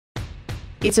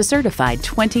It's a certified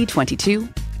 2022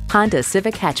 Honda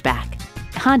Civic hatchback.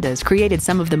 Honda's created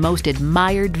some of the most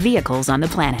admired vehicles on the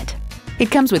planet.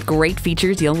 It comes with great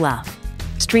features you'll love.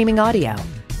 Streaming audio,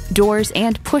 doors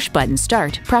and push-button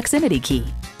start proximity key,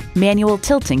 manual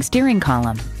tilting steering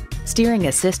column, steering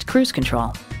assist cruise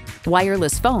control,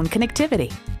 wireless phone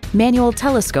connectivity, manual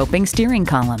telescoping steering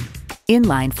column,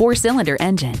 inline 4-cylinder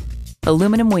engine,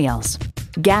 aluminum wheels,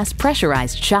 gas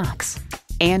pressurized shocks,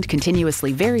 and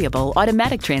continuously variable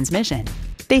automatic transmission.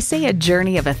 They say a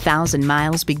journey of 1,000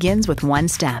 miles begins with one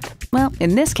step. Well,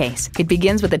 in this case, it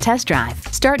begins with a test drive.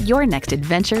 Start your next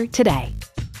adventure today.